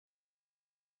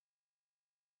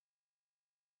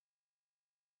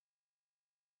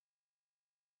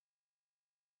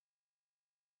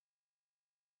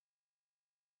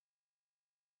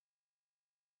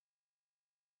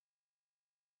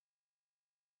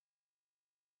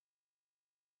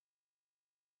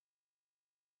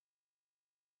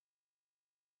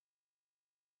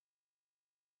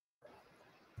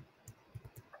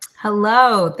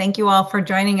Hello. Thank you all for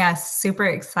joining us. Super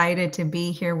excited to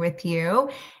be here with you.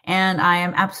 And I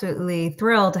am absolutely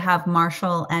thrilled to have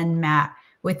Marshall and Matt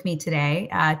with me today,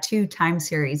 two time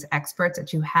series experts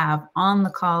that you have on the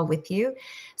call with you.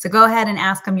 So go ahead and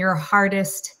ask them your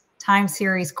hardest time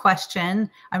series question.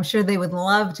 I'm sure they would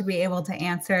love to be able to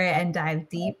answer it and dive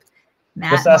deep.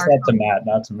 Matt, just ask that to Matt,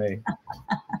 not to me.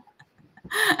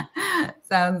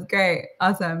 Sounds great.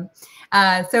 Awesome.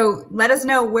 So let us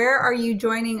know, where are you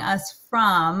joining us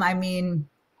from? I mean,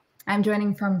 I'm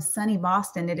joining from sunny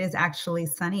Boston. It is actually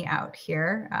sunny out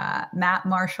here. Matt,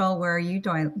 Marshall, where are you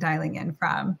dialing in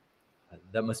from?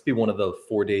 That must be one of the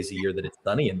 4 days a year that it's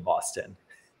sunny in Boston.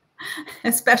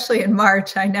 Especially in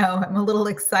March. I know. I'm a little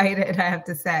excited, I have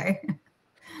to say.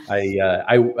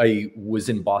 I was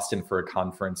in Boston for a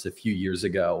conference a few years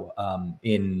ago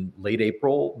in late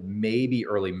April, maybe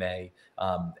early May,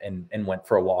 and went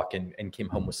for a walk and came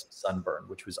home with some sunburn,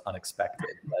 which was unexpected,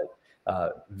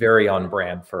 but very on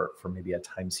brand for maybe a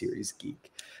time series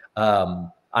geek.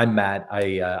 I'm Matt.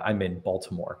 I'm in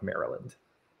Baltimore, Maryland.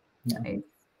 Nice.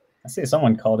 I see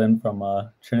someone called in from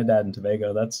Trinidad and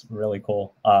Tobago. That's really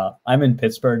cool. I'm in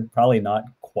Pittsburgh, probably not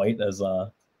quite as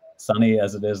sunny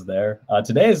as it is there.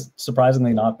 Today is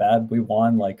surprisingly not bad. We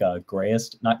won like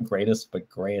grayest, not greatest, but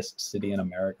grayest city in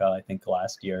America, I think,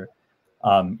 last year.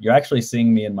 You're actually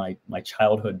seeing me in my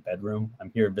childhood bedroom.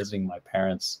 I'm here visiting my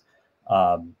parents.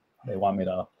 They want me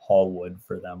to haul wood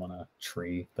for them on a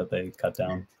tree that they cut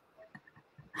down.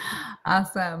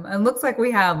 Awesome. It looks like we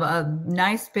have a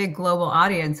nice big global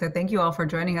audience. So thank you all for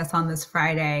joining us on this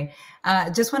Friday.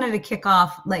 Just wanted to kick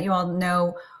off, let you all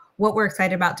know what we're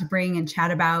excited about to bring and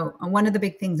chat about. One of the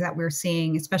big things that we're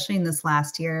seeing, especially in this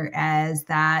last year, is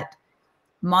that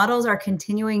models are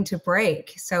continuing to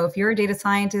break. So if you're a data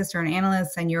scientist or an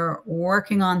analyst and you're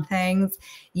working on things,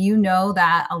 you know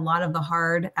that a lot of the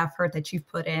hard effort that you've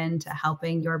put into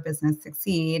helping your business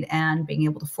succeed and being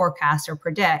able to forecast or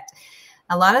predict,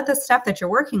 a lot of the stuff that you're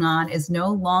working on is no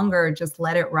longer just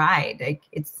let it ride. Like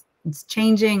it's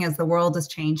changing as the world is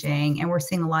changing, and we're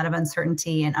seeing a lot of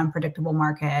uncertainty and unpredictable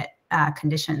market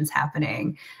conditions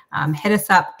happening. Hit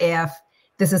us up if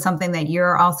this is something that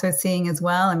you're also seeing as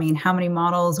well. I mean, how many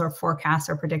models or forecasts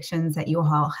or predictions that you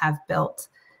all have built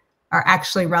are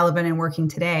actually relevant and working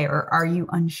today, or are you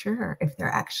unsure if they're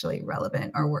actually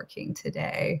relevant or working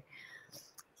today?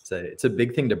 It's a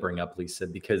big thing to bring up, Lisa,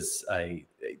 because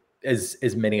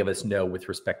as many of us know, with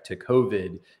respect to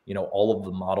COVID, all of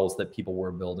the models that people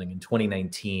were building in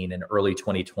 2019 and early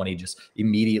 2020 just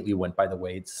immediately went by the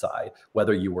wayside,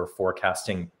 whether you were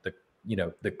forecasting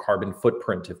the carbon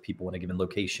footprint of people in a given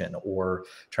location, or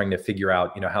trying to figure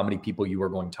out, how many people you were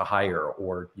going to hire,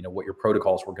 or, what your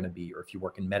protocols were going to be, or if you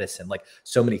work in medicine. Like,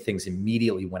 so many things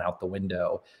immediately went out the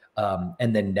window.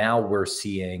 And then now we're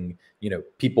seeing,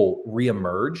 people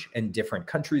reemerge, and different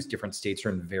countries, different states are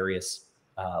in various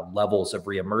levels of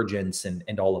reemergence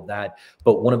and all of that.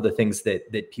 But one of the things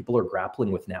that people are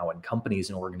grappling with now, and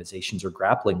companies and organizations are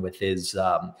grappling with, is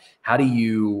how do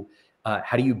you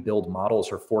build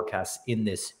models or forecasts in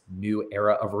this new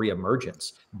era of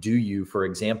reemergence? Do you, for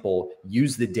example,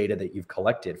 use the data that you've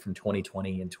collected from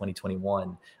 2020 and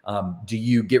 2021? Do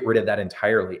you get rid of that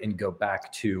entirely and go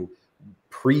back to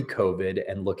pre-COVID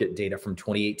and look at data from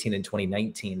 2018 and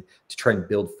 2019 to try and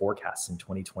build forecasts in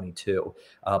 2022?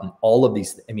 All of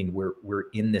these, I mean, we're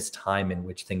in this time in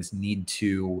which things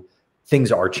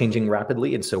are changing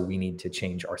rapidly. And so we need to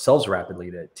change ourselves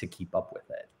rapidly to keep up with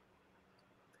it.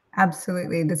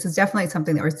 Absolutely. This is definitely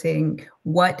something that we're seeing.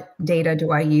 What data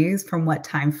do I use from what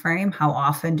time frame? How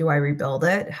often do I rebuild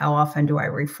it? How often do I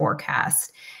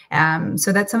reforecast?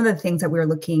 So that's some of the things that we're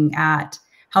looking at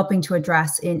helping to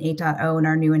address in 8.0 and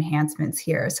our new enhancements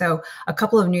here. So a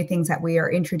couple of new things that we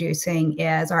are introducing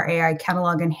is our AI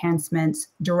catalog enhancements,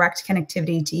 direct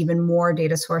connectivity to even more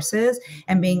data sources,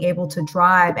 and being able to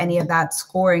drive any of that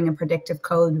scoring and predictive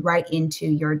code right into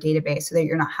your database so that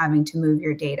you're not having to move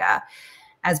your data.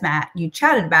 As Matt, you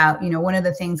chatted about, one of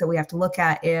the things that we have to look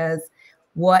at is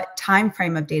what time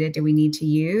frame of data do we need to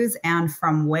use and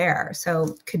from where?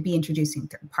 So could be introducing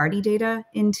third-party data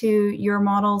into your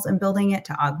models and building it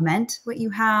to augment what you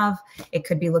have. It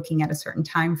could be looking at a certain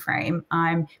time frame,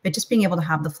 but just being able to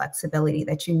have the flexibility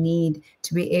that you need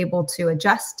to be able to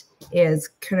adjust is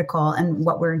critical, and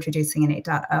what we're introducing in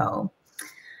 8.0.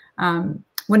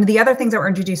 One of the other things that we're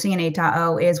introducing in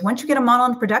 8.0 is once you get a model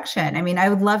in production, I mean, I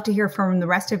would love to hear from the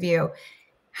rest of you.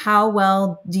 How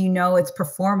well do you know it's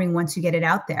performing once you get it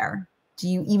out there? Do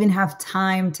you even have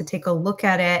time to take a look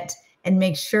at it and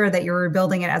make sure that you're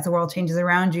rebuilding it as the world changes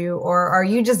around you? Or are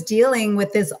you just dealing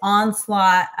with this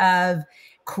onslaught of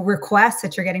requests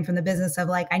that you're getting from the business of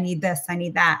like, I need this, I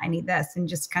need that, I need this, and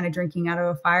just kind of drinking out of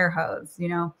a fire hose, you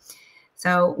know?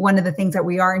 So one of the things that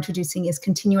we are introducing is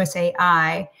continuous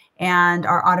AI and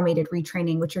our automated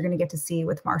retraining, which you're going to get to see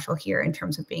with Marshall here in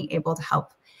terms of being able to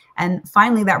help. And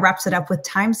finally, that wraps it up with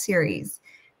time series.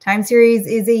 Time series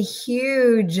is a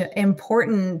huge,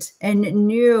 important, and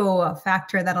new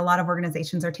factor that a lot of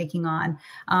organizations are taking on.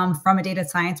 From a data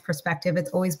science perspective, it's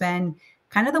always been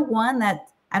kind of the one that,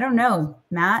 I don't know,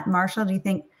 Matt, Marshall, do you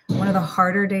think one of the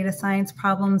harder data science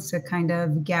problems to kind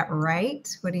of get right?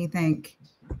 What do you think?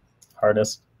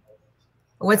 Hardest.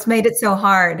 What's made it so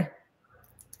hard?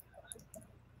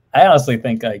 I honestly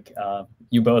think like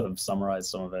you both have summarized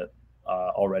some of it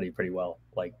already pretty well.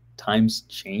 Like times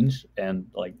change and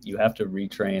like you have to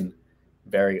retrain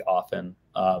very often.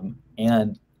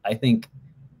 And I think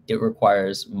it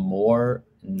requires more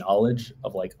knowledge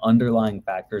of like underlying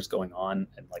factors going on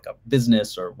in like a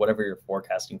business or whatever you're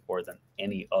forecasting for than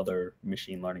any other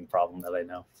machine learning problem that I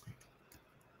know.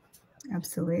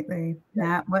 Absolutely.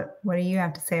 Matt, what do you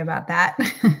have to say about that?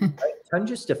 Time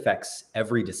just affects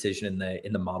every decision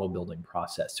in the model building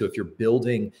process. So if you're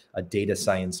building a data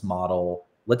science model,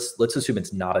 let's assume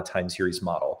it's not a time series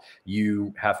model.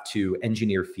 You have to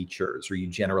engineer features, or you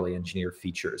generally engineer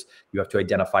features. You have to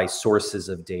identify sources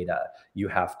of data. You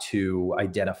have to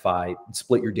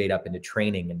split your data up into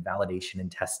training and validation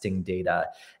and testing data.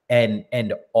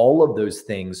 And all of those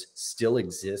things still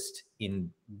exist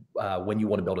in when you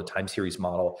want to build a time series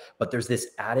model, but there's this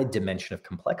added dimension of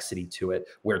complexity to it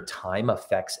where time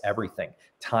affects everything.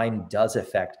 Time does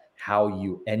affect how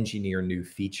you engineer new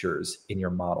features in your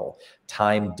model.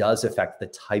 Time does affect the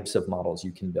types of models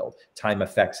you can build. Time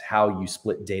affects how you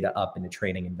split data up into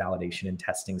training and validation and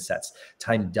testing sets.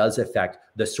 Time does affect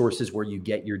the sources where you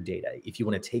get your data. If you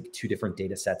want to take two different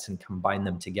data sets and combine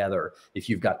them together, if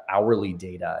you've got hourly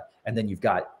data and then you've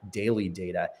got daily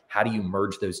data, how do you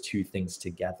merge those two things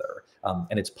together?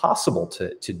 And it's possible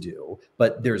to do,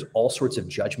 but there's all sorts of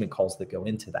judgment calls that go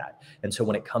into that. And so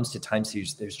when it comes to time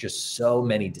series, there's just so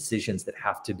many decisions that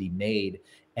have to be made.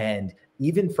 And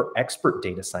even for expert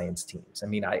data science teams, I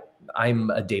mean, I'm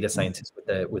a data scientist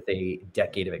with a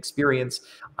decade of experience.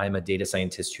 I'm a data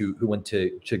scientist who went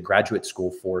to graduate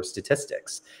school for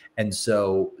statistics. And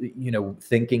so, you know,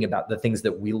 thinking about the things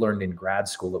that we learned in grad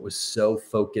school, it was so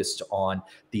focused on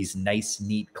these nice,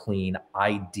 neat, clean,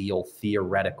 ideal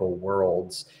theoretical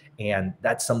worlds. And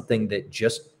that's something that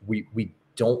just we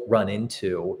don't run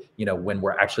into, you know, when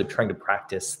we're actually trying to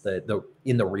practice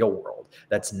in the real world.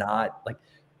 That's not like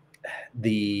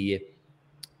the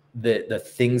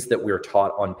things that we're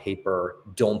taught on paper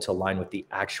don't align with the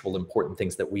actual important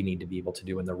things that we need to be able to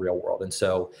do in the real world. And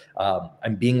so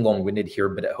I'm being long-winded here,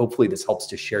 but hopefully this helps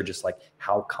to share just like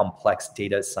how complex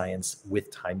data science with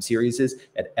time series is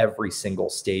at every single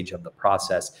stage of the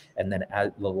process. And then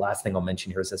the last thing I'll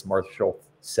mention here is, as Marshall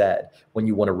said, when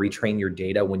you want to retrain your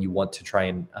data, when you want to try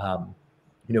and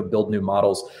build new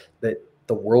models, that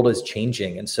the world is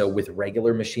changing. And so with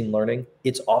regular machine learning,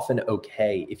 it's often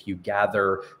okay if you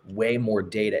gather way more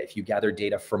data, if you gather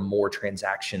data from more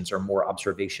transactions or more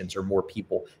observations or more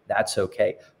people, that's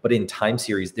okay. But in time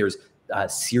series, there's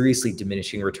seriously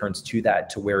diminishing returns to that,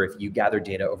 to where if you gather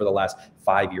data over the last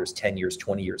 5 years, 10 years,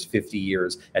 20 years, 50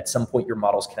 years, at some point your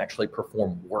models can actually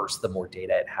perform worse the more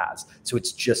data it has. So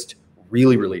it's just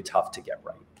really, really tough to get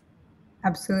right.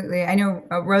 Absolutely. I know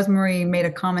Rosemary made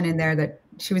a comment in there that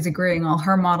she was agreeing all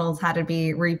her models had to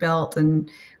be rebuilt, and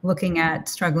looking at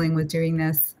struggling with doing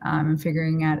this and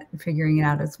figuring it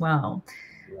out as well.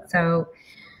 Yeah. So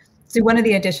one of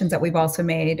the additions that we've also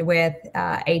made with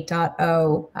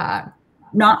 8.0,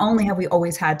 not only have we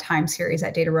always had time series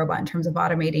at DataRobot in terms of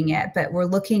automating it, but we're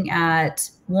looking at,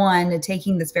 one,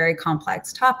 taking this very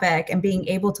complex topic and being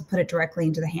able to put it directly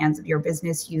into the hands of your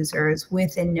business users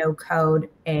with a no-code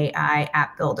AI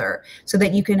app builder, so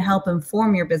that you can help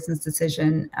inform your business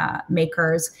decision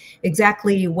makers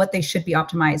exactly what they should be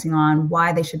optimizing on,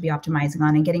 why they should be optimizing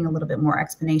on, and getting a little bit more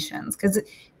explanations. Because,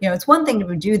 you know, it's one thing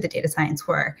to do the data science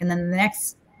work, and then the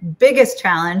next biggest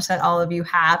challenge that all of you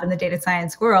have in the data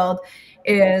science world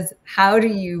is, how do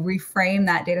you reframe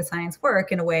that data science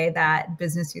work in a way that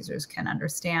business users can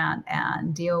understand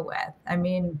and deal with? I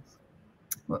mean,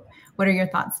 what are your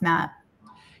thoughts, Matt?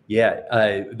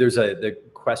 Yeah, there's the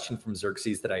question from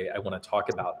Xerxes that I want to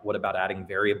talk about. What about adding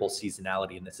variable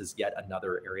seasonality? And this is yet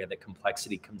another area that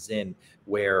complexity comes in,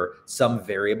 where some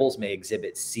variables may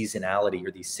exhibit seasonality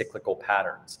or these cyclical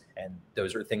patterns. And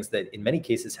those are things that in many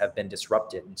cases have been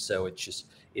disrupted. And so it's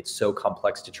so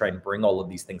complex to try and bring all of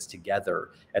these things together.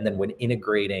 And then when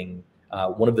integrating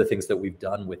One of the things that we've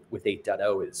done with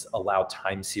 8.0 is allow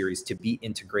time series to be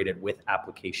integrated with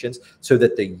applications so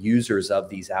that the users of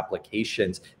these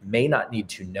applications may not need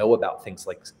to know about things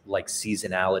like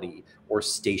seasonality or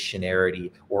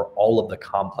stationarity or all of the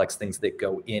complex things that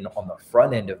go in on the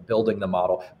front end of building the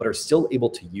model, but are still able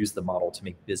to use the model to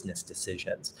make business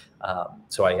decisions.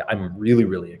 So I'm really,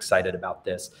 really excited about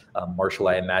this. Marshall,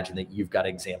 I imagine that you've got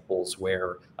examples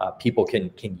where people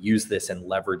can use this and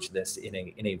leverage this in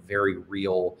a very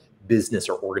real business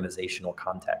or organizational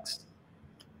context.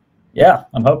 Yeah,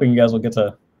 I'm hoping you guys will get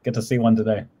to see one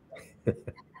today.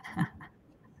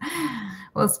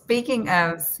 Well, speaking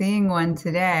of seeing one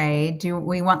today,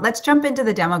 let's jump into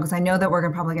the demo, because I know that we're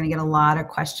probably going to get a lot of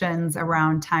questions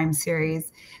around time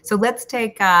series. So let's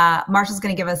take, Marshall's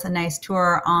going to give us a nice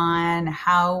tour on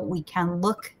how we can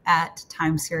look at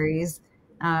time series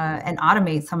and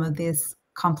automate some of this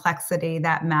complexity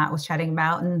that Matt was chatting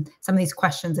about, and some of these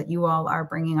questions that you all are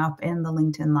bringing up in the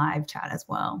LinkedIn Live chat as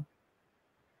well.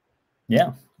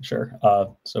 Yeah, sure.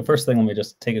 So first thing, let me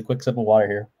just take a quick sip of water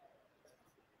here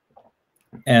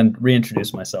and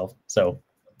reintroduce myself. So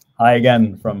hi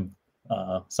again from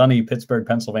sunny Pittsburgh,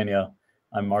 Pennsylvania.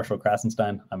 I'm Marshall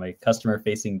Krasenstein. I'm a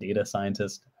customer-facing data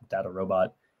scientist at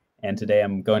DataRobot. And today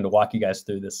I'm going to walk you guys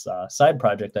through this side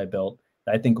project I built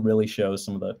that I think really shows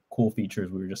some of the cool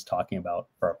features we were just talking about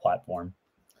for our platform.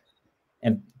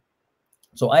 And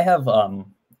so I have an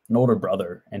older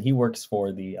brother, and he works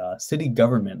for the city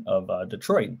government of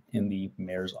Detroit in the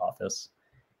mayor's office.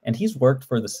 And he's worked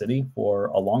for the city for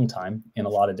a long time in a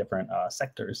lot of different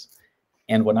sectors.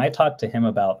 And when I talked to him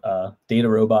about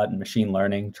DataRobot and machine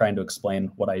learning, trying to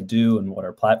explain what I do and what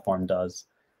our platform does,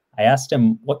 I asked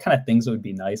him what kind of things it would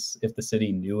be nice if the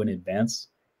city knew in advance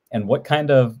and what kind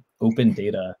of open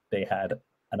data they had.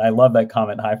 And I love that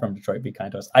comment, hi from Detroit, be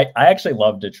kind to us. I actually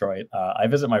love Detroit. I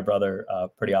visit my brother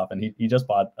pretty often. He just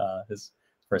bought his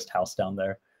first house down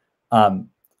there.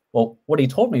 Well, what he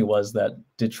told me was that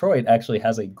Detroit actually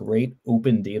has a great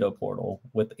open data portal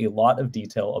with a lot of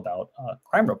detail about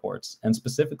crime reports, and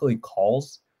specifically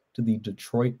calls to the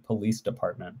Detroit Police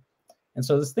Department. And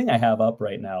so this thing I have up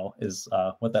right now is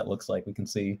what that looks like. We can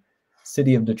see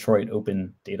City of Detroit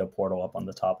open data portal up on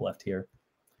the top left here.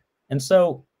 And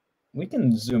so we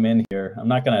can zoom in here. I'm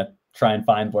not going to try and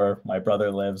find where my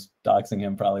brother lives. Doxing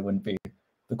him probably wouldn't be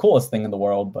the coolest thing in the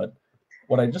world, but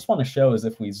what I just want to show is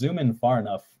if we zoom in far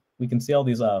enough, we can see all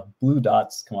these blue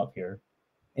dots come up here.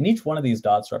 And each one of these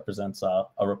dots represents a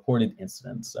reported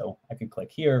incident. So I could click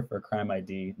here for crime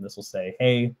ID, and this will say,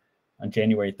 hey, on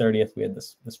January 30th, we had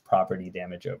this property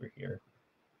damage over here.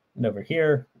 And over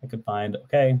here, I could find,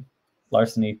 okay,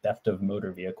 larceny, theft of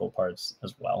motor vehicle parts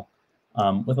as well.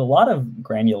 With a lot of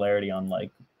granularity on like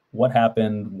what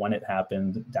happened, when it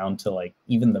happened, down to like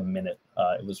even the minute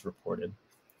it was reported.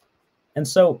 And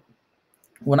so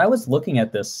when I was looking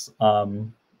at this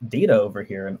data over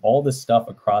here and all this stuff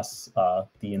across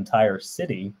the entire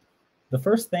city, the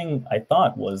first thing I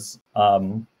thought was,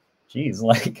 geez,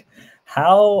 like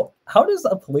how does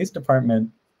a police department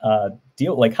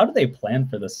deal, like how do they plan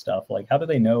for this stuff? Like how do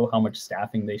they know how much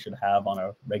staffing they should have on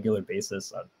a regular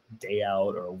basis, a day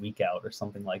out or a week out or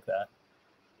something like that?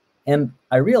 And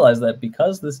I realized that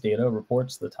because this data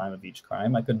reports the time of each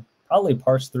crime, I could probably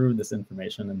parse through this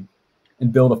information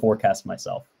and build a forecast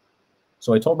myself.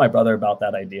 So I told my brother about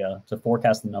that idea to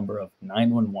forecast the number of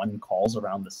 911 calls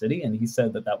around the city, and he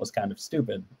said that that was kind of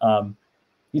stupid.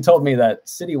 He told me that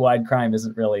citywide crime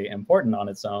isn't really important on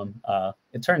its own.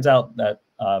 It turns out that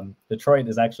Detroit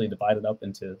is actually divided up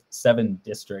into 7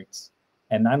 districts,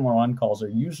 and 911 calls are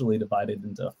usually divided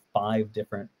into 5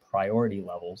 different priority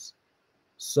levels.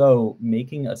 So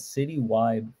making a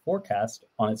citywide forecast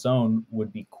on its own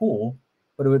would be cool,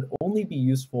 but it would only be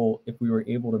useful if we were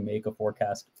able to make a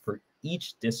forecast for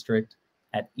each district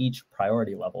at each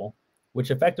priority level, which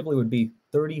effectively would be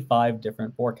 35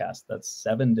 different forecasts. That's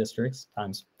 7 districts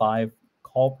times 5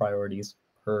 call priorities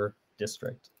per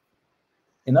district.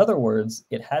 In other words,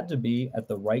 it had to be at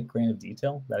the right grain of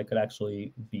detail that it could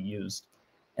actually be used.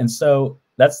 And so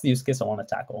that's the use case I want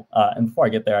to tackle. And before I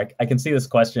get there, I can see this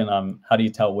question, how do you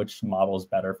tell which model is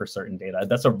better for certain data?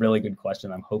 That's a really good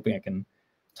question. I'm hoping I can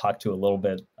talk to a little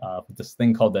bit with this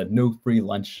thing called the no free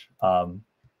lunch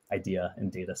idea in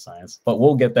data science, but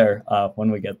we'll get there when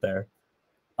we get there.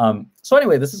 So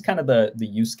anyway, this is kind of the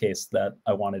use case that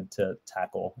I wanted to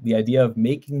tackle, the idea of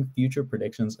making future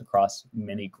predictions across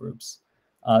many groups.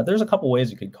 There's a couple ways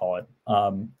you could call it.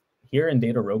 Here in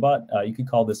DataRobot, you could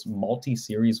call this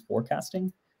multi-series forecasting.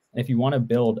 And if you want to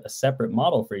build a separate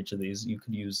model for each of these, you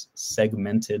could use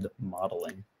segmented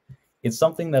modeling. It's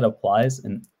something that applies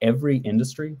in every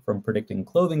industry, from predicting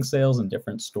clothing sales in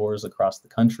different stores across the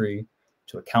country,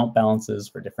 to account balances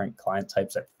for different client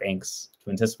types at banks, to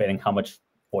anticipating how much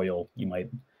oil you might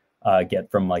get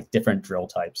from like different drill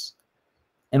types.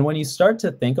 And when you start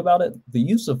to think about it, the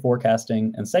use of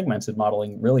forecasting and segmented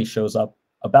modeling really shows up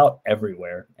about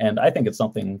everywhere. And I think it's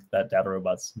something that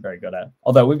DataRobot's very good at.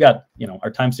 Although we've got, our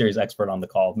time series expert on the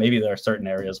call, maybe there are certain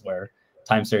areas where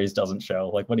time series doesn't show.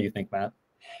 Like, what do you think, Matt?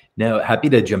 No, happy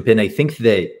to jump in. I think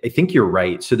you're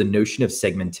right. So the notion of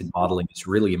segmented modeling is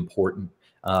really important,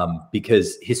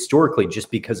 because historically,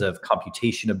 just because of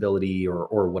computation ability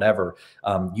or whatever,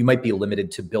 you might be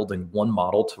limited to building one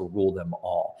model to rule them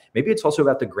all. Maybe it's also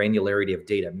about the granularity of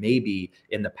data. Maybe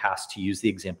in the past, to use the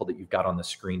example that you've got on the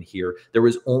screen here, there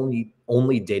was only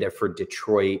data for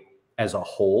Detroit as a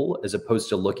whole, as opposed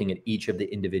to looking at each of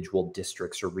the individual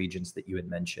districts or regions that you had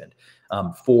mentioned.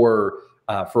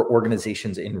 For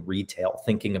organizations in retail,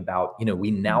 thinking about,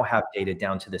 we now have data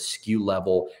down to the SKU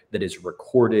level that is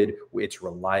recorded, it's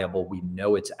reliable, we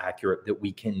know it's accurate, that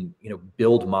we can,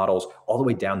 build models all the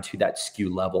way down to that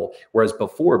SKU level. Whereas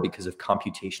before, because of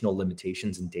computational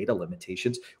limitations and data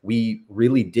limitations, we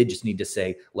really did just need to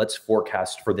say, let's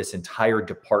forecast for this entire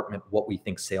department what we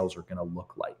think sales are going to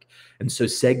look like. And so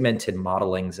segmented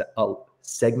modeling,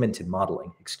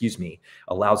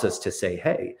 allows us to say,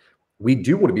 hey, we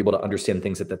do want to be able to understand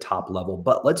things at the top level,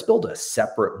 but let's build a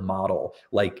separate model.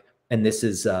 And this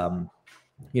is,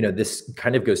 this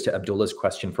kind of goes to Abdullah's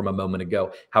question from a moment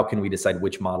ago. How can we decide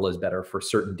which model is better for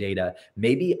certain data?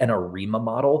 Maybe an ARIMA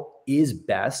model is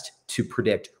best to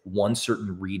predict one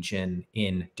certain region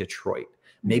in Detroit.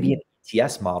 Maybe an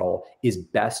ETS model is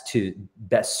best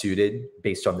suited,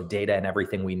 based on the data and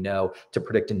everything we know, to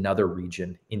predict another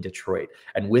region in Detroit.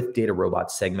 And with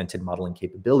DataRobot's segmented modeling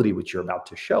capability, which you're about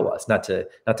to show us, not to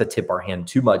tip our hand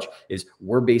too much, is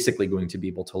we're basically going to be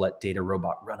able to let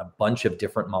DataRobot run a bunch of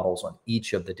different models on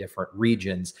each of the different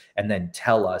regions, and then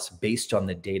tell us, based on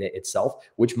the data itself,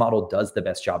 which model does the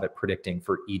best job at predicting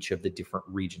for each of the different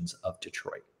regions of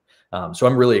Detroit. So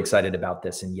I'm really excited about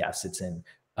this. And yes, it's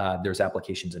there's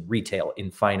applications in retail, in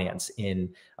finance,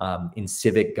 in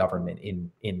civic government,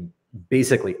 in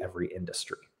basically every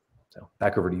industry. So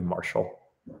back over to you, Marshall.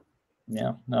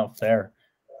 Yeah, no, fair.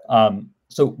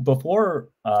 So before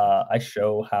I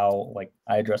show how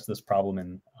I address this problem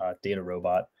in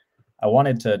DataRobot, I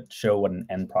wanted to show what an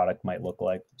end product might look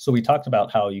like. So we talked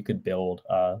about how you could build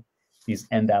these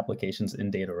end applications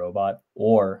in DataRobot,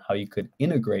 or how you could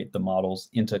integrate the models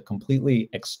into completely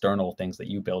external things that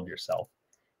you build yourself.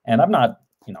 And I'm not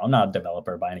a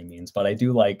developer by any means, but I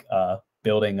do like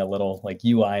building a little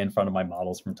UI in front of my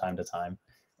models from time to time.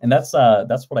 And that's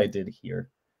what I did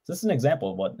here. So this is an example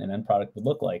of what an end product would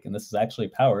look like. And this is actually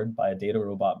powered by a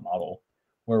DataRobot model,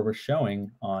 where we're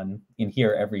showing in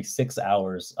here every 6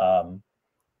 hours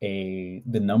the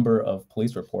number of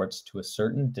police reports to a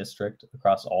certain district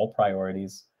across all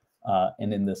priorities.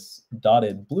 And in this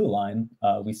dotted blue line,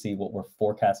 we see what we're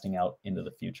forecasting out into the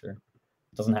future.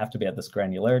 It doesn't have to be at this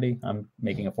granularity. I'm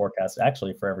making a forecast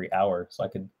actually for every hour. So I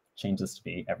could change this to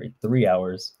be every 3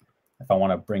 hours. If I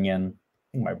want to bring in,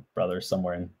 I think my brother's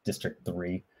somewhere in District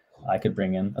 3, I could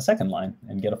bring in a second line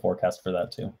and get a forecast for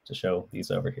that too, to show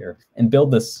these over here, and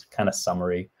build this kind of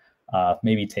summary,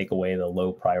 maybe take away the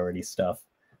low priority stuff,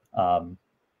 and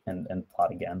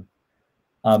plot again.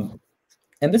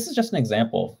 And this is just an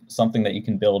example, something that you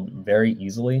can build very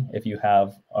easily if you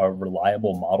have a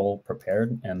reliable model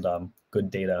prepared and good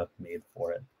data made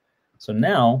for it. So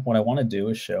now what I want to do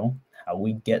is show how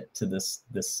we get to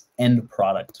this end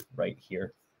product right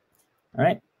here. All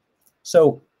right.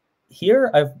 So here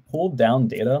I've pulled down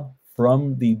data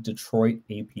from the Detroit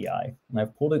API, and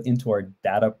I've pulled it into our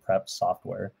data prep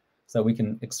software so that we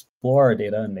can explore our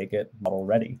data and make it model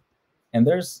ready. And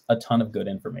there's a ton of good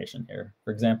information here.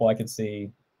 For example, I could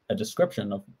see a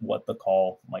description of what the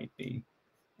call might be.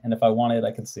 And if I wanted,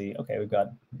 I could see, okay, we've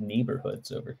got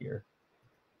neighborhoods over here.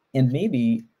 And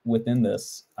maybe within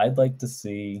this, I'd like to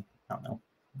see, I don't know,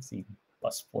 see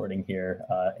bus forwarding here,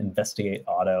 investigate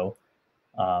auto,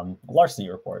 larceny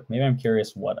report. Maybe I'm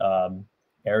curious what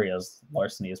areas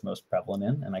larceny is most prevalent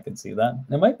in, and I can see that. And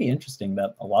it might be interesting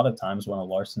that a lot of times when a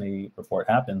larceny report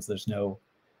happens, there's no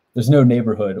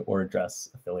neighborhood or address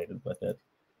affiliated with it.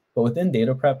 But within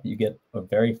data prep, you get a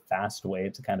very fast way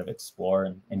to kind of explore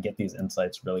and get these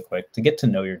insights really quick, to get to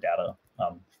know your data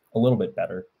a little bit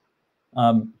better.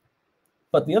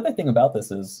 But the other thing about this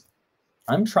is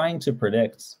I'm trying to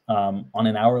predict on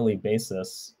an hourly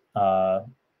basis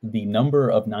the number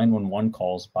of 911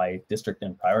 calls by district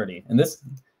and priority. And this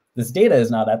data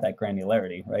is not at that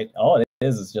granularity, right? All it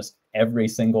is just every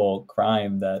single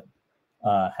crime that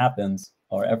happens,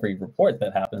 or every report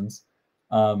that happens.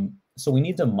 So we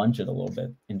need to munch it a little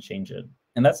bit and change it.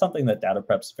 And that's something that data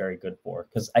prep's very good for,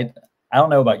 because I don't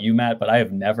know about you, Matt, but I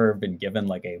have never been given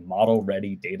like a model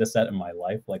ready data set in my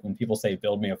life. Like when people say,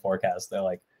 build me a forecast, they're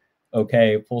like,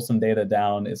 okay, pull some data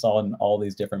down. It's all in all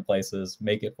these different places,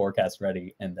 make it forecast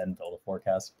ready, and then build a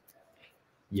forecast.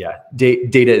 Yeah,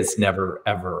 data is never,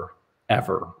 ever,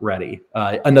 ever ready.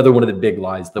 Another one of the big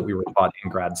lies that we were taught in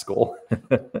grad school.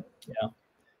 Yeah,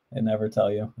 they never tell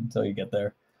you until you get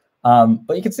there.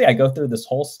 But you can see I go through this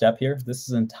whole step here. This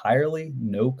is entirely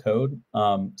no code.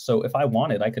 So if I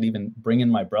wanted, I could even bring in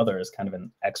my brother as kind of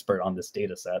an expert on this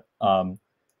data set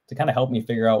to kind of help me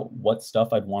figure out what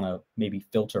stuff I'd want to maybe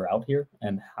filter out here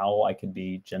and how I could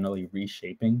be generally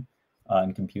reshaping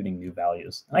and computing new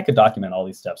values. And I could document all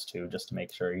these steps too, just to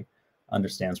make sure he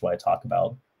understands what I talk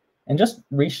about. And just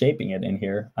reshaping it in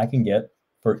here, I can get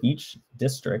for each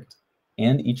district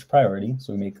and each priority.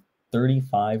 So we make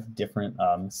 35 different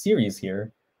series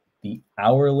here, the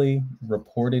hourly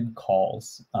reported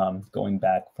calls going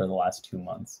back for the last 2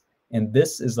 months. And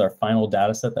this is our final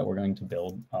data set that we're going to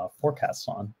build forecasts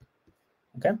on.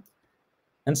 Okay.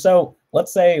 And so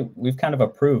let's say we've kind of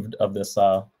approved of this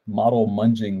model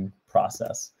munging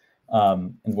process,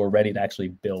 and we're ready to actually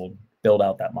build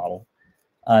out that model.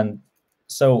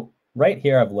 So right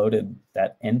here, I've loaded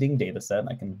that ending data set.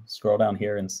 I can scroll down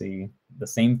here and see the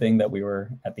same thing that we were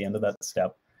at the end of that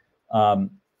step.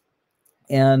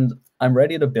 And I'm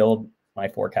ready to build my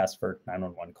forecast for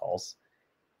 911 calls.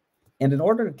 And in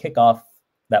order to kick off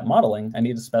that modeling, I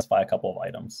need to specify a couple of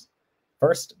items.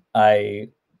 First, I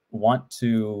want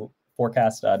to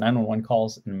forecast 911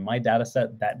 calls in my data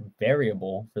set. That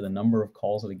variable for the number of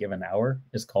calls at a given hour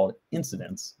is called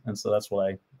incidence. And so that's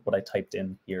what I typed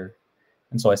in here.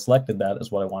 And so I selected that as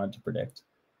what I wanted to predict.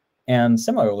 And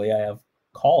similarly, I have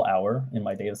call hour in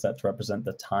my data set to represent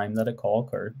the time that a call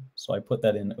occurred. So I put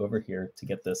that in over here to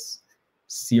get this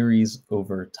series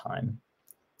over time.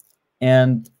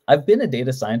 And I've been a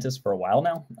data scientist for a while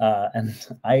now, and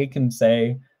I can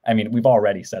say, I mean, we've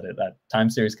already said it, that time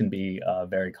series can be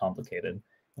very complicated.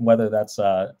 Whether that's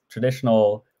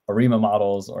traditional ARIMA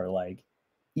models or like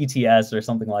ETS or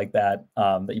something like that,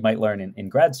 that you might learn in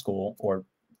grad school, or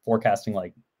forecasting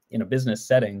like in a business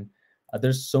setting,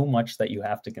 there's so much that you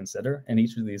have to consider, and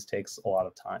each of these takes a lot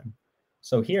of time.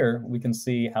 So here we can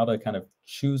see how to kind of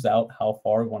choose out how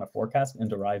far we want to forecast and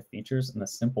derive features in a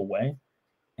simple way.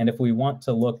 And if we want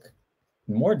to look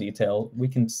in more detail, we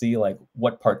can see like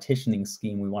what partitioning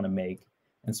scheme we want to make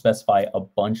and specify a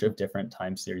bunch of different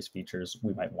time series features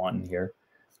we might want in here.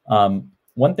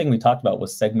 One thing we talked about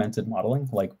was segmented modeling,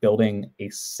 like building a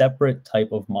separate type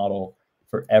of model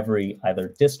for every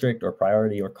either district or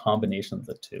priority or combination of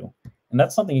the two. And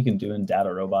that's something you can do in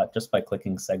DataRobot just by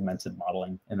clicking segmented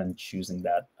modeling and then choosing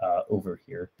that over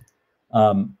here.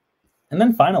 And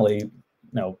then finally,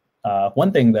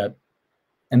 one thing that,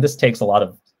 and this takes a lot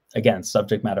of, again,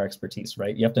 subject matter expertise,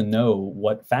 right? You have to know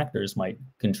what factors might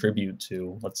contribute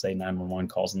to, let's say, 911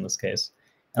 calls in this case.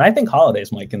 And I think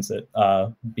holidays might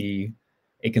be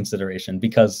a consideration,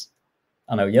 because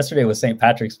I don't know, yesterday was St.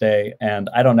 Patrick's Day, and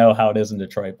I don't know how it is in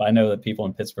Detroit, but I know that people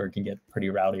in Pittsburgh can get pretty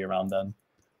rowdy around then.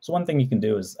 So one thing you can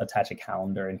do is attach a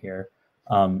calendar in here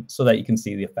so that you can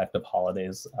see the effect of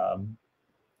holidays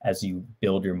as you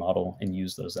build your model and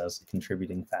use those as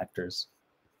contributing factors.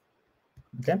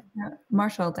 Okay. Yeah,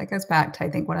 Marshall, that goes back to, I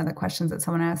think, one of the questions that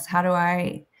someone asked: how do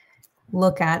I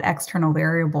look at external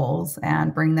variables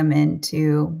and bring them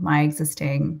into my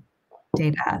existing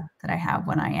data that I have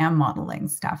when I am modeling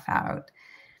stuff out?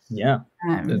 Yeah,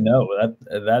 no,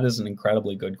 that is an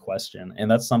incredibly good question. And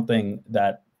that's something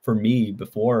that for me,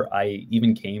 before I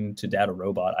even came to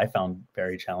DataRobot, I found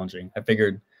very challenging. I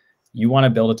figured you want to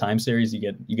build a time series, you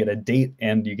get a date,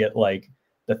 and you get like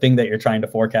the thing that you're trying to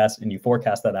forecast, and you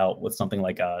forecast that out with something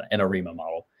like an ARIMA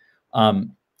model.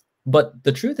 But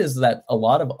the truth is that a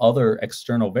lot of other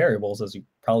external variables, as you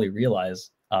probably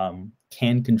realize,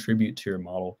 can contribute to your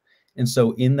model. And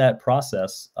so in that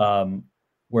process,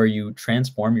 where you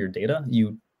transform your data,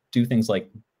 you do things like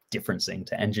differencing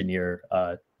to engineer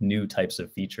new types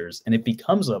of features, and it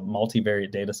becomes a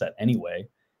multivariate data set anyway.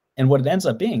 And what it ends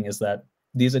up being is that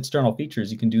these external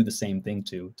features you can do the same thing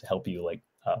to help you like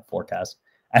forecast.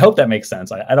 I hope that makes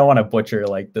sense. I don't want to butcher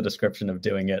like the description of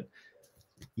doing it.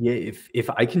 Yeah, if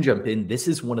I can jump in, this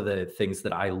is one of the things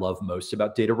that I love most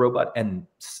about DataRobot,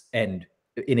 and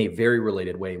in a very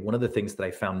related way, one of the things that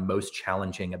I found most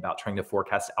challenging about trying to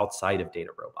forecast outside of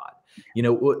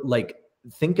DataRobot, like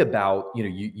think about,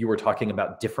 you were talking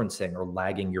about differencing or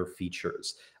lagging your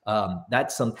features.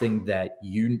 That's something that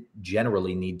you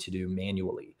generally need to do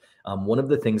manually. One of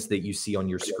the things that you see on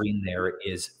your screen there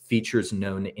is features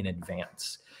known in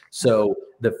advance. So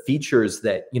the features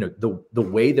that, the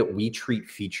way that we treat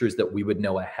features that we would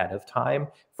know ahead of time,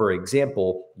 for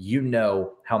example,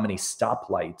 how many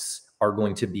stoplights are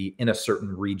going to be in a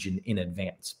certain region in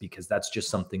advance, because that's just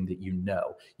something that you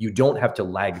know. You don't have to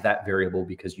lag that variable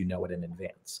because you know it in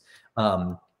advance.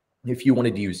 If you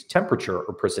wanted to use temperature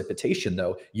or precipitation,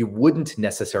 though, you wouldn't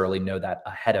necessarily know that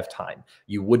ahead of time.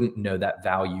 You wouldn't know that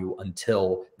value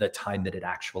until the time that it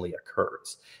actually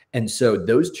occurs. And so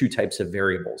those two types of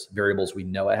variables we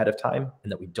know ahead of time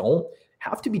and that we don't,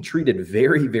 have to be treated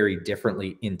very, very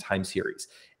differently in time series.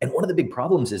 And one of the big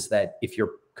problems is that if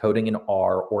you're coding in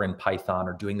R or in Python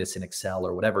or doing this in Excel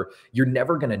or whatever, you're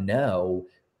never going to know,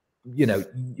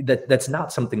 that's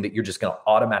not something that you're just going to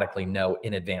automatically know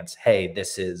in advance. Hey,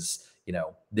 this is,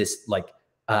 or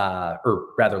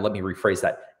rather, let me rephrase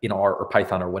that. In R or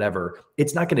Python or whatever,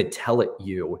 it's not going to tell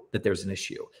you that there's an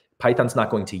issue. Python's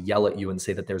not going to yell at you and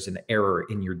say that there's an error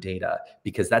in your data,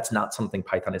 because that's not something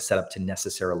Python is set up to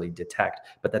necessarily detect,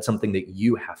 but that's something that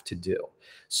you have to do.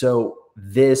 So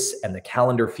this and the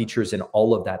calendar features and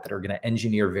all of that are going to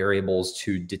engineer variables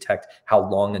to detect how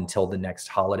long until the next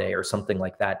holiday or something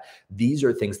like that. These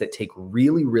are things that take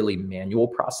really, really manual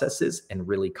processes and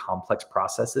really complex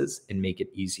processes and make it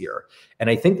easier. And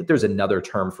I think that there's another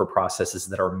term for processes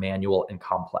that are manual and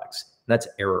complex. That's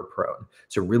error prone.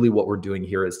 So really what we're doing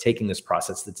here is taking this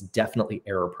process that's definitely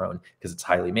error prone because it's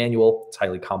highly manual, it's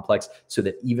highly complex, so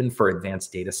that even for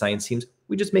advanced data science teams,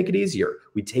 we just make it easier.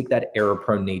 We take that error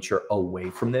prone nature away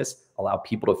from this, allow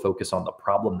people to focus on the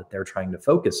problem that they're trying to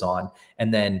focus on,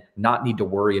 and then not need to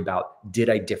worry about, did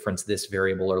I difference this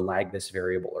variable or lag this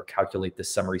variable or calculate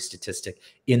this summary statistic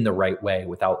in the right way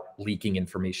without leaking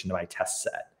information to my test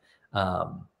set.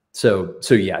 So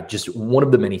yeah, just one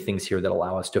of the many things here that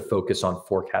allow us to focus on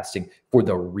forecasting for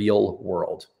the real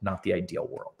world, not the ideal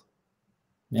world.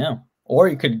 Yeah. Or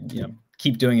you could,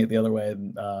 keep doing it the other way.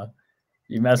 And,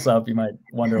 you mess up, you might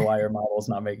wonder why your model's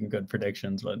not making good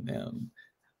predictions, but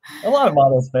a lot of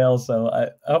models fail, so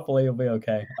hopefully you'll be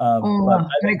okay. When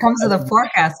it comes to the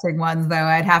forecasting ones, though,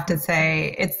 I'd have to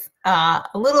say it's a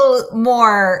little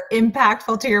more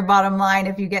impactful to your bottom line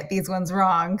if you get these ones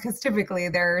wrong, because typically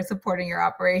they're supporting your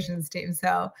operations team.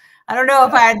 So I don't know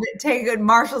if I'd take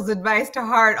Marshall's advice to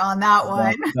heart on that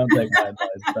one. Don't take my advice.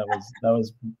 That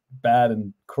was bad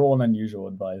and cruel and unusual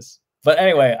advice. But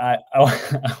anyway, I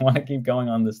want to keep going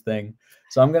on this thing.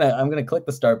 So I'm gonna click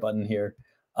the start button here,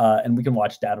 and we can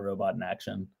watch DataRobot in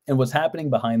action. And what's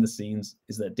happening behind the scenes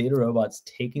is that DataRobot's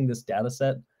taking this data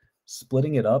set,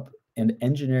 splitting it up, and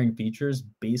engineering features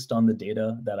based on the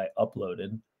data that I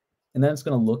uploaded. And then it's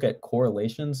going to look at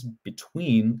correlations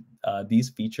between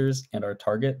these features and our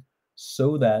target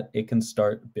so that it can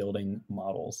start building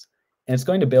models. And it's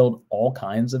going to build all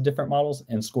kinds of different models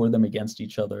and score them against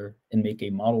each other and make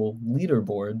a model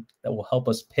leaderboard that will help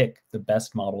us pick the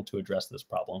best model to address this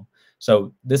problem.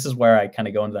 So this is where I kind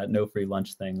of go into that no free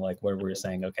lunch thing, like where we're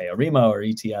saying, okay, a REMO or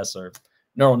ETS or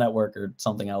neural network or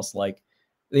something else. Like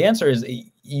the answer is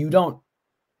you don't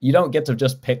get to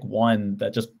just pick one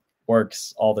that just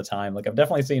works all the time. Like I've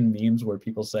definitely seen memes where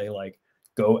people say like,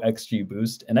 go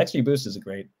XGBoost, and XGBoost is a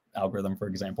great algorithm, for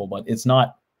example, but it's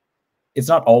not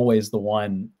always the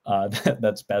one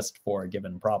that's best for a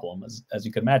given problem. As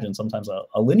you can imagine, sometimes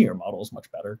a linear model is much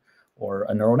better, or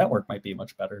a neural network might be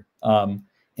much better. And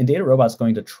DataRobot's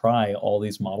going to try all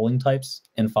these modeling types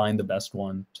and find the best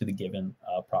one to the given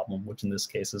problem, which in this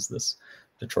case is this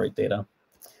Detroit data.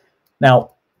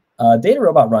 Now,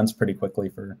 DataRobot runs pretty quickly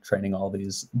for training all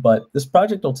these, but this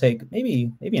project will take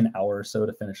maybe an hour or so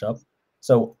to finish up.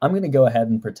 So I'm going to go ahead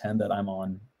and pretend that I'm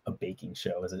on a baking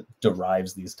show as it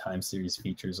derives these time series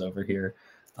features over here,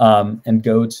 and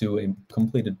go to a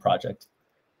completed project.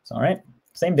 So, all right,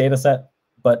 same data set,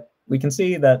 but we can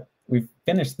see that we've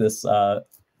finished this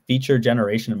feature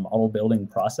generation and model building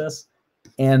process.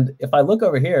 And if I look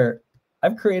over here,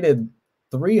 I've created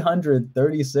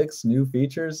 336 new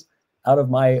features out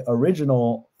of my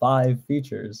original 5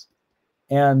 features.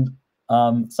 And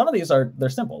some of these they're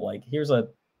simple. Like here's a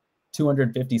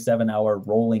 257-hour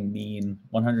rolling mean,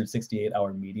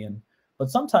 168-hour median. But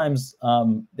sometimes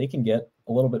they can get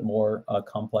a little bit more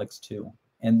complex too,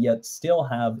 and yet still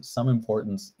have some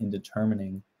importance in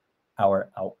determining our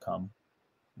outcome,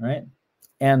 right?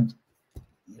 And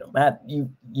Matt,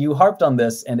 you harped on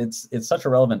this, and it's such a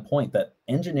relevant point that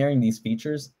engineering these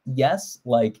features, yes,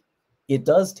 like it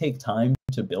does take time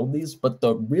to build these, but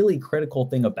the really critical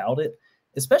thing about it,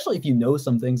 especially if you know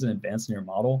some things in advance in your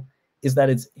model, is that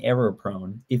it's error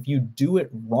prone. If you do it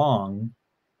wrong,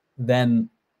 then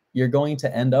you're going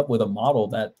to end up with a model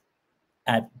that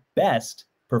at best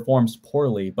performs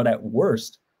poorly, but at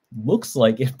worst looks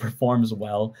like it performs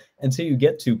well until you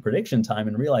get to prediction time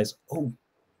and realize, oh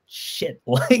shit,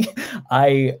 like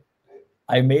I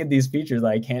made these features that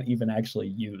I can't even actually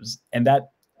use. And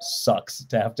that sucks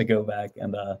to have to go back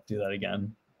and do that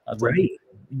again. Right.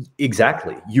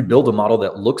 Exactly. You build a model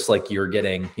that looks like you're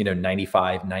getting,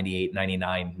 95, 98,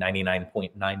 99,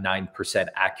 99.99%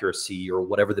 accuracy or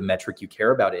whatever the metric you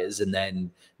care about is. And then,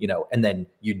 and then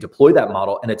you deploy that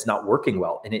model and it's not working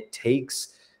well. And it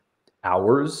takes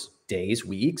hours, days,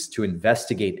 weeks to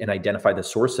investigate and identify the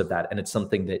source of that. And it's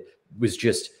something that was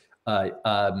just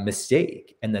a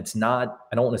mistake. And that's not,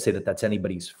 I don't want to say that that's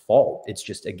anybody's fault. It's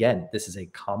just, again, this is a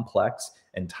complex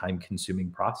and time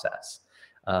consuming process.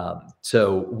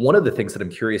 So one of the things that I'm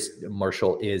curious,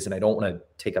 Marshall, is, and I don't want to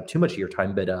take up too much of your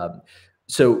time, but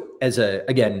so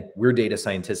again, we're data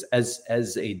scientists.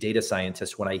 As a data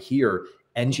scientist, when I hear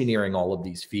engineering all of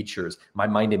these features, my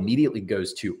mind immediately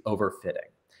goes to overfitting.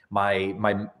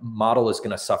 My model is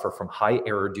going to suffer from high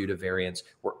error due to variance.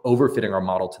 We're overfitting our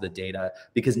model to the data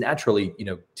because naturally,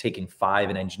 taking 5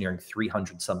 and engineering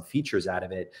 300 some features out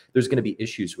of it, there's going to be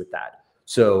issues with that.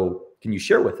 So can you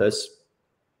share with us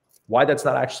why that's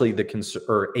not actually the concern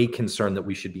or a concern that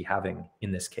we should be having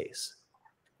in this case?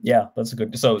 Yeah, that's a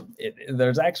good. So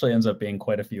there's actually ends up being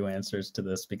quite a few answers to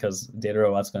this because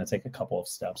DataRobot's going to take a couple of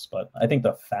steps. But I think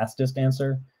the fastest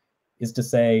answer is to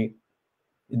say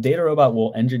DataRobot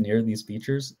will engineer these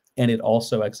features, and it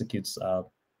also executes what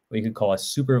you could call a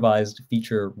supervised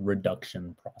feature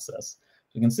reduction process.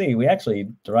 You can see we actually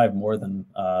derived more than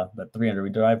that 300. We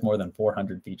derived more than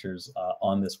 400 features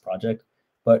on this project,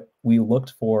 but we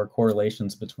looked for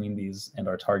correlations between these and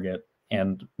our target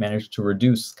and managed to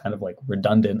reduce kind of like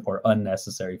redundant or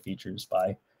unnecessary features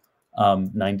by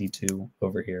 92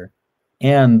 over here.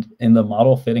 And in the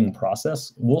model fitting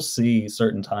process, we'll see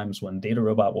certain times when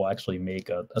DataRobot will actually make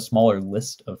a smaller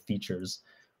list of features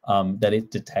that it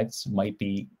detects might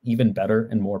be even better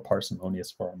and more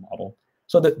parsimonious for our model.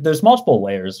 So there's multiple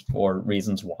layers for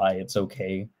reasons why it's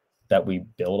okay that we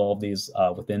build all of these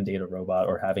within DataRobot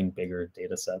or having bigger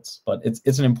data sets. But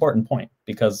it's an important point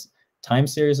because time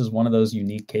series is one of those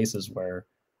unique cases where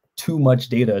too much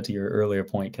data, to your earlier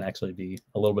point, can actually be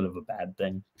a little bit of a bad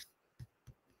thing.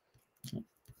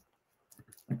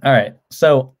 All right,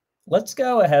 so let's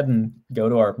go ahead and go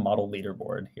to our model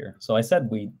leaderboard here. So I said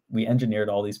we engineered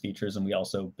all these features and we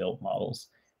also built models.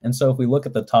 And so if we look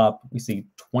at the top, we see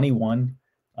 21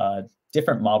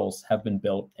 different models have been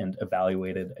built and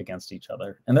evaluated against each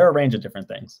other. And there are a range of different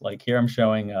things. Like here I'm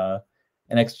showing an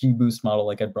XGBoost model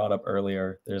like I brought up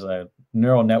earlier. There's a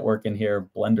neural network in here,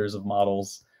 blenders of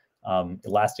models,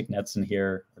 elastic nets in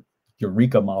here,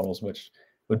 Eureka models, which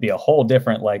would be a whole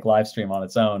different like live stream on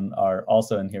its own, are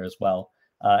also in here as well,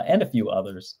 and a few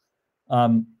others.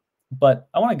 But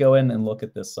I want to go in and look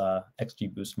at this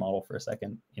XGBoost model for a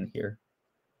second in here.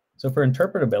 So for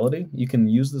interpretability, you can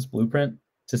use this blueprint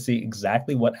to see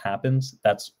exactly what happens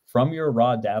that's from your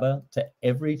raw data to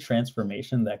every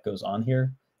transformation that goes on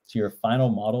here to your final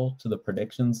model to the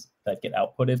predictions that get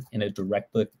outputted in a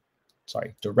directed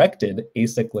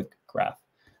acyclic graph.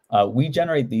 We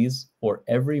generate these for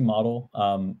every model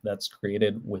that's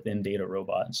created within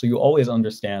DataRobot. So you always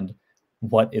understand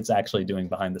what it's actually doing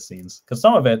behind the scenes, because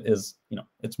some of it is,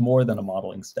 it's more than a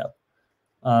modeling step.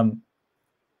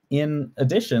 In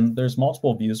addition, there's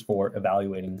multiple views for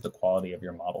evaluating the quality of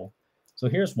your model. So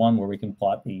here's one where we can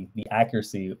plot the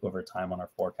accuracy over time on our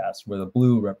forecast, where the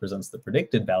blue represents the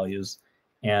predicted values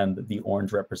and the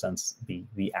orange represents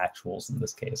the actuals in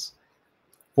this case.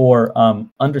 For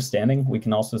understanding, we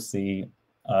can also see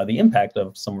the impact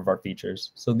of some of our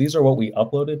features. So these are what we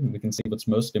uploaded, and we can see what's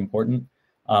most important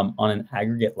on an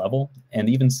aggregate level, and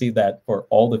even see that for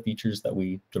all the features that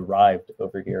we derived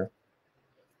over here.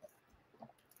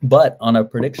 But on a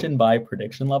prediction by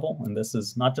prediction level, and this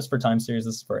is not just for time series,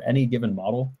 this is for any given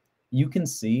model, you can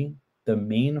see the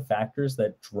main factors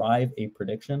that drive a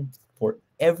prediction for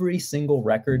every single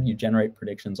record you generate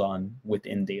predictions on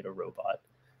within DataRobot.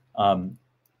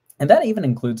 And that even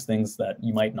includes things that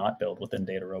you might not build within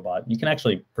DataRobot. You can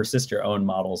actually persist your own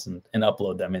models and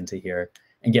upload them into here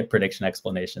and get prediction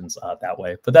explanations that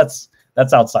way. But that's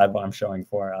outside what I'm showing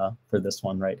for this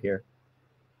one right here.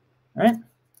 All right.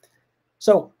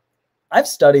 So I've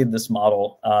studied this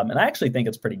model, and I actually think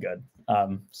it's pretty good.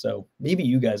 So maybe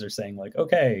you guys are saying like,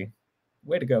 okay,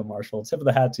 way to go, Marshall. Tip of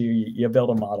the hat to you. You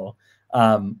build a model.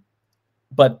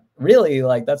 But really,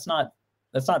 like that's not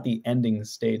the ending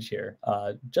stage here.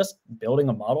 Just building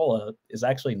a model is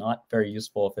actually not very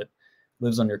useful if it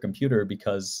lives on your computer,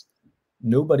 because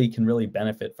nobody can really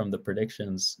benefit from the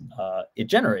predictions it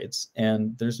generates.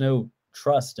 And there's no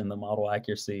trust in the model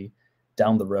accuracy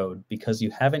down the road because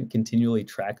you haven't continually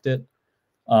tracked it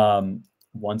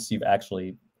once you've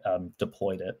actually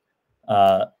deployed it.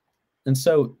 And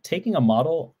so taking a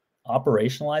model,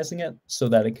 operationalizing it so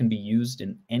that it can be used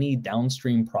in any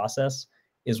downstream process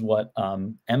is what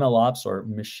MLOps or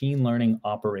machine learning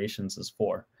operations is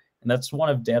for. And that's one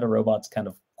of DataRobot's kind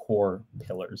of core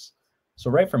pillars.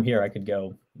 So right from here, I could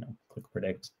go, click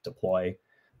predict, deploy,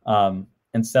 and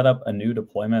set up a new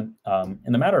deployment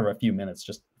in a matter of a few minutes,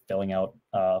 just filling out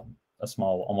a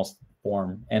small, almost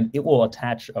form, and it will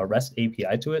attach a REST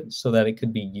API to it so that it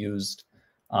could be used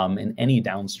in any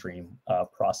downstream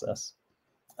process.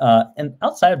 And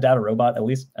outside of DataRobot, at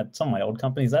least at some of my old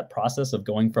companies, that process of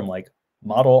going from like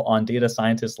model on data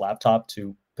scientist laptop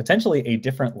to potentially a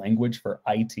different language for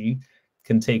IT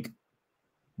can take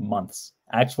months,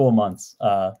 actual months.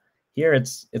 Here,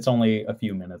 it's only a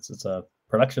few minutes. It's a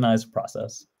productionized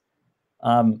process.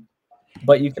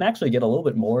 But you can actually get a little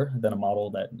bit more than a model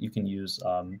that you can use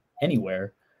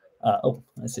anywhere. Oh,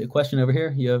 I see a question over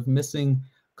here. You have missing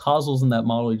causals in that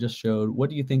model you just showed. What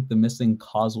do you think the missing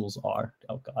causals are?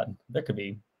 Oh God, there could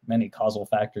be many causal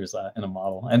factors in a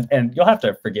model. And you'll have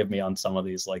to forgive me on some of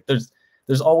these. Like there's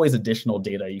always additional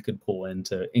data you could pull in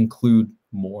to include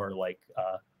more like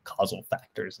causal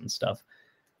factors and stuff.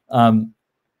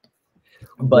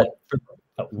 But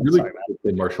really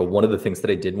quickly, Marshall, one of the things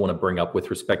that I did want to bring up with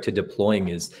respect to deploying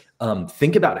is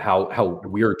think about how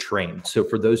we're trained. So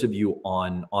for those of you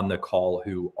on the call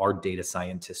who are data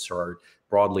scientists, or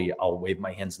broadly, I'll wave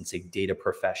my hands and say data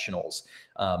professionals,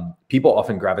 people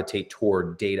often gravitate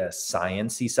toward data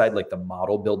science-y side, like the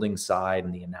model building side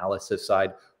and the analysis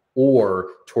side, or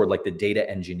toward like the data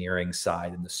engineering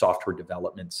side and the software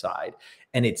development side.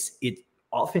 And it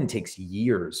often takes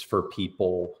years for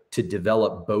people to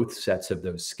develop both sets of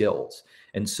those skills.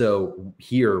 And so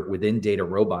here within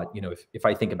DataRobot, if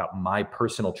I think about my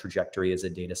personal trajectory as a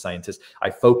data scientist,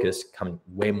 I focus coming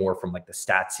way more from like the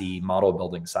statsy model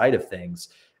building side of things.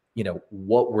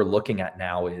 What we're looking at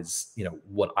now is,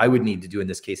 what I would need to do in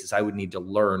this case is I would need to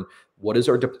learn what is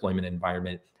our deployment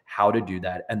environment, how to do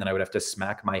that. And then I would have to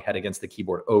smack my head against the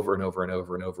keyboard over and over and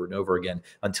over and over and over again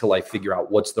until I figure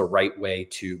out what's the right way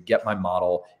to get my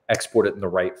model, export it in the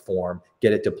right form,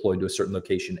 get it deployed to a certain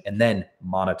location, and then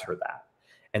monitor that.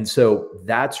 And so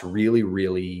that's really,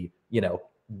 really,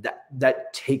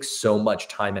 that takes so much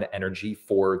time and energy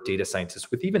for data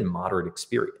scientists with even moderate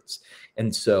experience.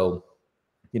 And so,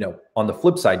 on the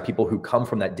flip side, people who come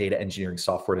from that data engineering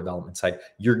software development side,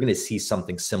 you're going to see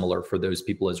something similar for those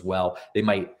people as well. They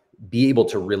might be able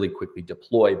to really quickly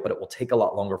deploy, but it will take a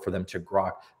lot longer for them to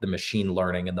grok the machine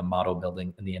learning and the model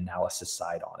building and the analysis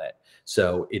side on it.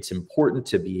 So it's important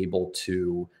to be able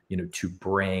to, to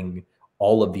bring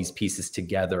all of these pieces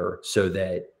together so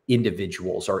that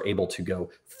individuals are able to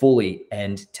go fully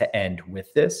end to end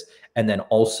with this. And then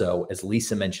also, as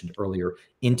Lisa mentioned earlier,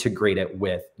 integrate it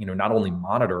with, not only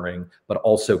monitoring, but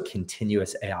also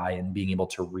continuous AI and being able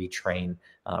to retrain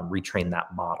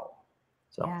that model.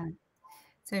 So. Yeah.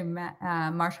 So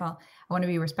Marshall, I want to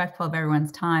be respectful of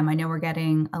everyone's time. I know we're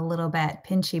getting a little bit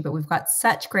pinchy, but we've got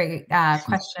such great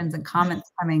questions and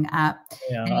comments coming up.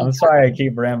 Yeah, I'm sorry I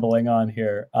keep rambling on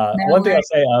here. One thing I'll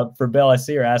say for Bill, I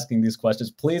see you're asking these questions.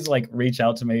 Please reach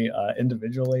out to me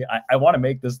individually. I want to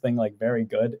make this thing very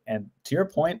good. And to your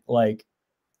point,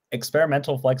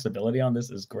 experimental flexibility on this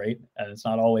is great. And it's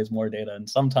not always more data. And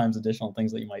sometimes additional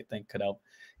things that you might think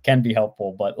can be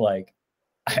helpful. But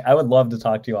I would love to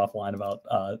talk to you offline about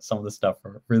some of the stuff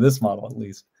for this model, at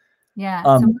least. Yeah.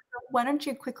 So why don't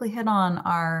you quickly hit on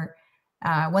our,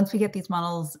 once we get these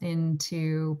models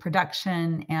into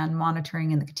production and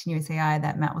monitoring and the continuous AI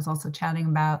that Matt was also chatting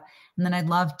about. And then I'd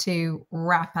love to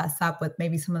wrap us up with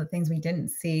maybe some of the things we didn't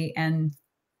see and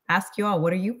ask you all,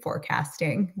 what are you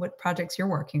forecasting? What projects you're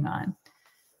working on?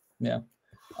 Yeah.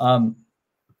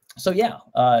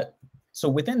 So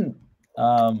within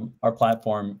our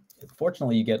platform,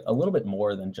 fortunately, you get a little bit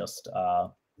more than just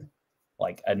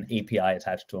an API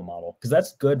attached to a model, because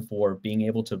that's good for being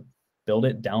able to build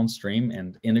it downstream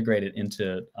and integrate it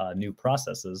into new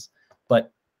processes.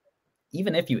 But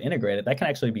even if you integrate it, that can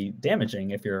actually be damaging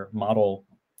if your model,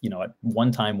 at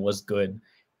one time was good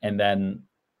and then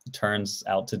turns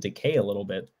out to decay a little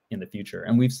bit in the future.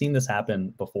 And we've seen this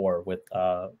happen before with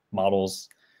models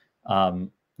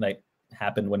that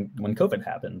happened when COVID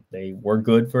happened. They were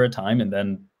good for a time, and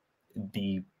then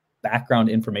the background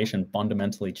information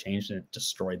fundamentally changed and it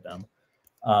destroyed them.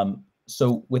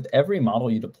 So with every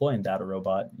model you deploy in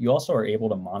DataRobot, you also are able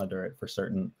to monitor it for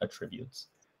certain attributes.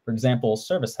 For For example,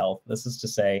 service health. This is to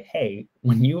say, hey,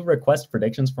 when you request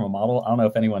predictions from a model, I don't know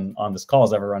if anyone on this call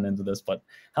has ever run into this, but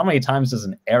how many times does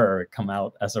an error come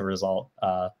out as a result?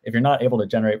 If you're not able to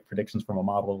generate predictions from a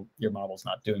model, your model's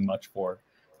not doing much for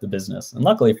the business. And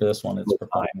luckily for this one, it's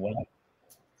performing well.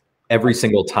 Every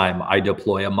single time I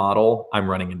deploy a model, I'm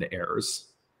running into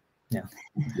errors. Yeah.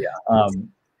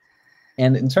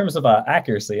 And in terms of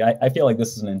accuracy, I feel like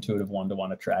this is an intuitive one to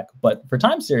want to track. But for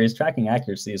time series, tracking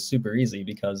accuracy is super easy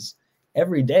because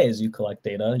every day as you collect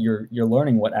data, you're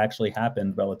learning what actually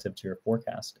happened relative to your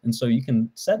forecast. And so you can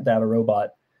set DataRobot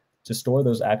to store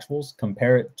those actuals,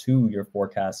 compare it to your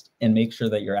forecast, and make sure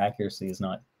that your accuracy is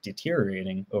not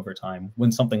deteriorating over time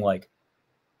when something like,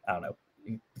 I don't know,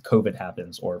 COVID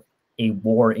happens or a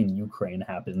war in Ukraine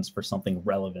happens for something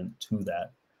relevant to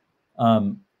that.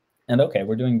 And okay,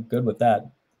 we're doing good with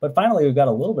that. But finally, we've got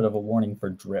a little bit of a warning for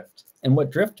drift. And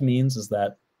what drift means is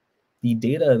that the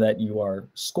data that you are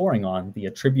scoring on, the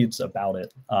attributes about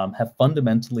it, have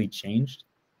fundamentally changed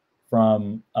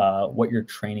from what your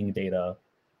training data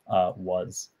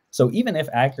was. So even if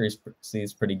accuracy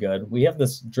is pretty good, we have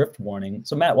this drift warning.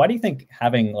 So Matt, why do you think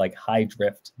having like high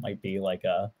drift might be like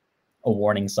a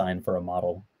warning sign for a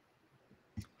model?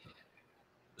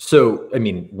 So, I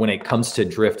mean, when it comes to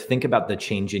drift, think about the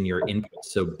change in your input.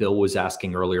 So Bill was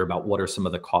asking earlier about what are some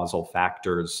of the causal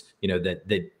factors,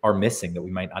 that are missing that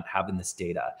we might not have in this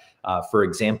data. For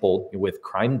example, with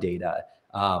crime data,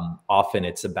 often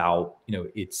it's about,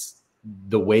 it's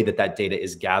the way that data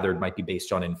is gathered might be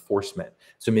based on enforcement.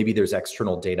 So maybe there's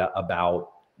external data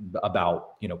about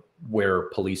where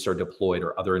police are deployed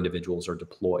or other individuals are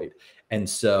deployed. And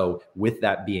so with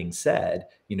that being said,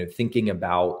 thinking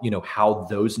about, how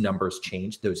those numbers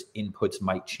change, those inputs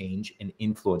might change and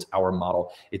influence our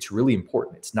model. It's really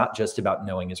important. It's not just about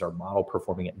knowing, is our model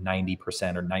performing at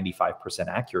 90% or 95%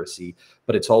 accuracy,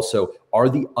 but it's also, are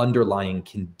the underlying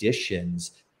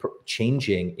conditions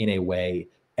changing in a way.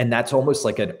 And that's almost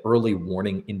like an early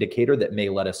warning indicator that may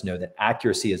let us know that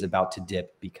accuracy is about to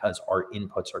dip because our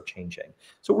inputs are changing.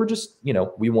 So we're just,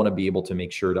 we want to be able to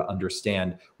make sure to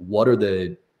understand what are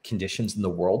the conditions in the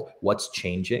world, what's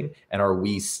changing, and are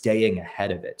we staying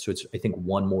ahead of it? So it's, I think,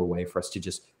 one more way for us to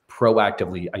just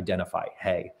proactively identify,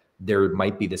 hey, there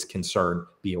might be this concern,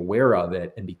 be aware of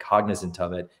it and be cognizant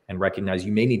of it and recognize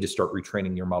you may need to start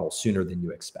retraining your model sooner than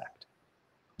you expect.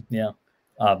 Yeah.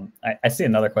 I see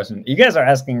another question. You guys are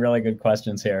asking really good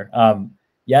questions here.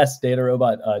 Yes,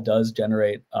 DataRobot does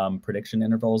generate prediction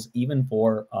intervals, even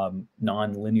for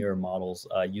non-linear models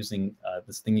using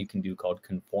this thing you can do called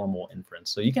conformal inference.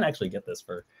 So you can actually get this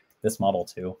for this model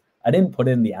too. I didn't put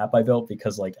it in the app I built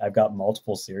because I've got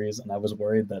multiple series and I was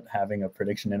worried that having a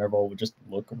prediction interval would just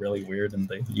look really weird in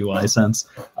the UI sense.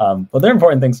 But they're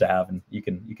important things to have, and you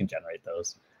can generate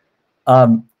those.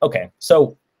 Okay,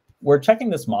 so we're checking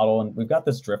this model and we've got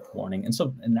this drift warning. And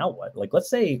now what?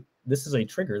 Let's say this is a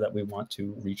trigger that we want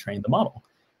to retrain the model.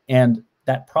 And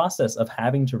that process of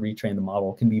having to retrain the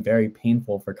model can be very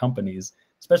painful for companies,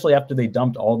 especially after they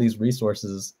dumped all these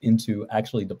resources into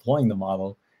actually deploying the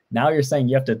model. Now you're saying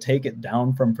you have to take it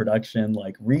down from production,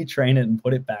 retrain it and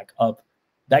put it back up.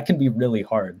 That can be really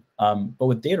hard. But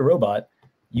with DataRobot,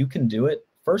 you can do it,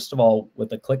 first of all,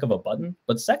 with a click of a button,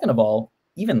 but second of all,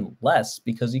 even less,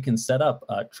 because you can set up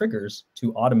triggers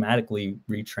to automatically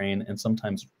retrain and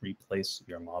sometimes replace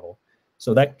your model.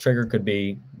 So that trigger could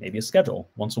be maybe a schedule.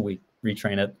 Once a week,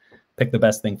 retrain it, pick the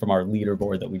best thing from our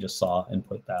leaderboard that we just saw and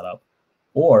put that up.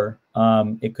 Or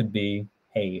it could be,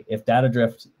 hey, if data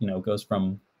drift goes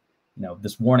from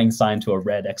this warning sign to a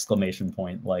red exclamation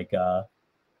point,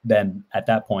 then at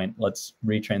that point, let's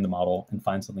retrain the model and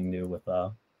find something new with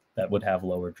that would have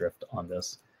lower drift on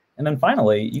this. And then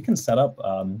finally, you can set up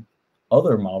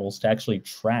other models to actually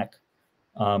track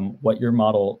what your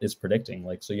model is predicting.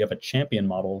 So you have a champion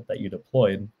model that you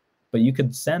deployed, but you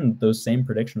could send those same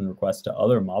prediction requests to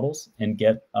other models and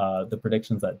get the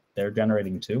predictions that they're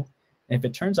generating too. And if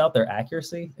it turns out their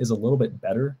accuracy is a little bit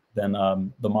better than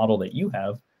the model that you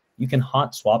have, you can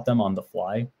hot swap them on the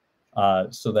fly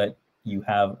so that you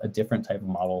have a different type of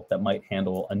model that might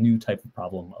handle a new type of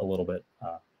problem a little bit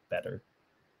better.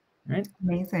 Right.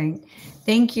 Amazing.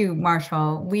 Thank you,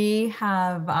 Marshall. We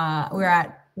have, we're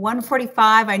at 1:45.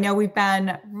 I know we've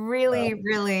been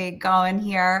really going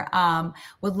here.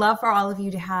 Would love for all of you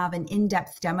to have an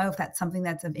in-depth demo if that's something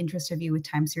that's of interest of you with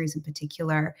time series in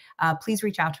particular. Please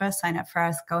reach out to us, sign up for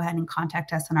us, go ahead and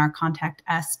contact us on our Contact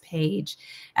Us page.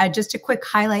 Just a quick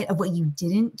highlight of what you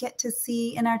didn't get to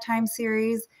see in our time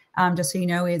series. Just so you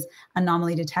know, is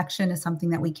anomaly detection is something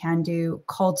that we can do.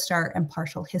 Cold start and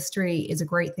partial history is a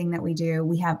great thing that we do.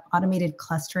 We have automated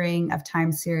clustering of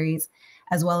time series.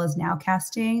 as well as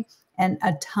nowcasting, and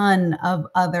a ton of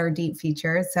other deep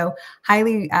features. So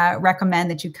highly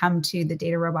recommend that you come to the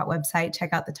DataRobot website,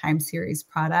 check out the Time Series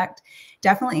product.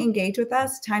 Definitely engage with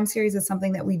us. Time Series is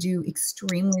something that we do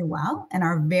extremely well and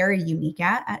are very unique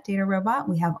at DataRobot.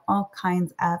 We have all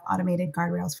kinds of automated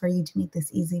guardrails for you to make this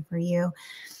easy for you.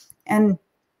 And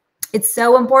it's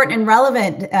so important and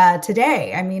relevant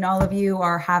today. I mean, all of you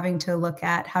are having to look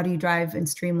at how do you drive and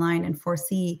streamline and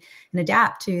foresee and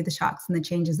adapt to the shocks and the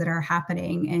changes that are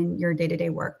happening in your day-to-day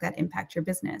work that impact your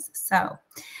business. So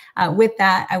with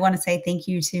that, I want to say thank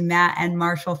you to Matt and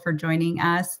Marshall for joining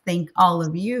us. Thank all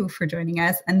of you for joining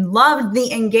us, and loved the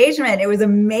engagement. It was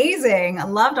amazing. I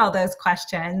loved all those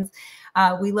questions.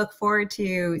 We look forward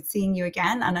to seeing you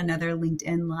again on another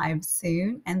LinkedIn Live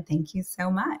soon. And thank you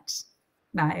so much.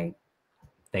 Bye.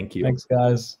 Thank you. Thanks,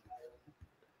 guys.